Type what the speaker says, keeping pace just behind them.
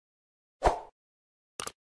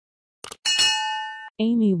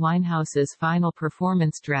Amy Winehouse's final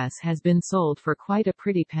performance dress has been sold for quite a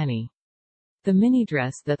pretty penny. The mini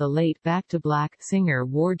dress that the late Back to Black singer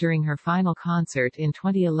wore during her final concert in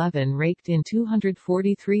 2011 raked in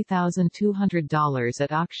 $243,200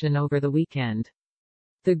 at auction over the weekend.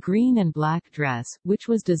 The green and black dress, which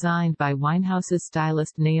was designed by Winehouse's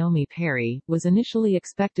stylist Naomi Perry, was initially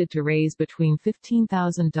expected to raise between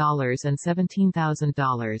 $15,000 and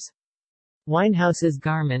 $17,000. Winehouse's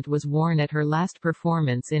garment was worn at her last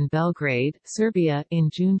performance in Belgrade, Serbia, in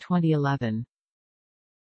June 2011.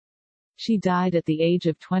 She died at the age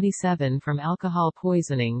of 27 from alcohol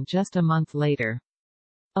poisoning just a month later.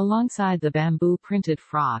 Alongside the bamboo-printed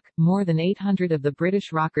frock, more than 800 of the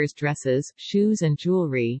British rocker's dresses, shoes and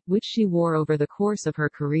jewelry, which she wore over the course of her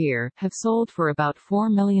career, have sold for about $4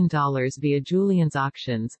 million via Julien's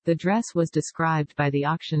auctions. The dress was described by the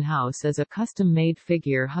auction house as a custom-made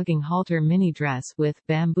figure-hugging halter mini dress with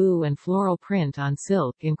bamboo and floral print on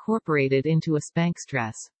silk incorporated into a Spanx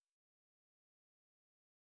dress.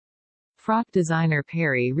 Frock designer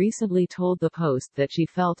Perry recently told the Post that she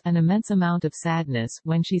felt an immense amount of sadness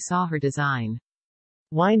when she saw her design.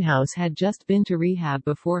 Winehouse had just been to rehab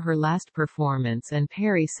before her last performance, and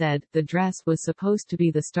Perry said, "The dress was supposed to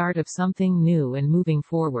be the start of something new and moving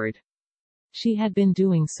forward. She had been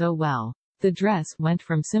doing so well. The dress went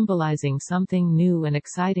from symbolizing something new and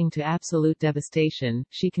exciting to absolute devastation,"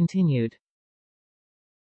 she continued.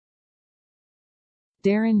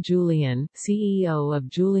 Darren Julien, CEO of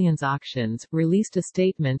Julien's Auctions, released a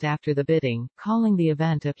statement after the bidding, calling the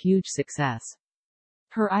event a huge success.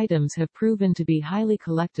 Her items have proven to be highly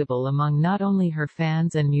collectible among not only her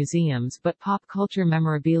fans and museums but pop culture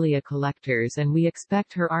memorabilia collectors, and we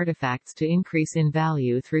expect her artifacts to increase in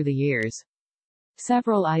value through the years.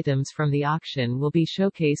 Several items from the auction will be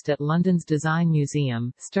showcased at London's Design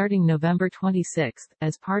Museum, starting November 26,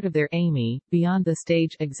 as part of their Amy, Beyond the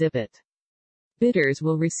Stage exhibit. Bidders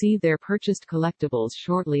will receive their purchased collectibles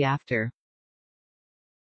shortly after.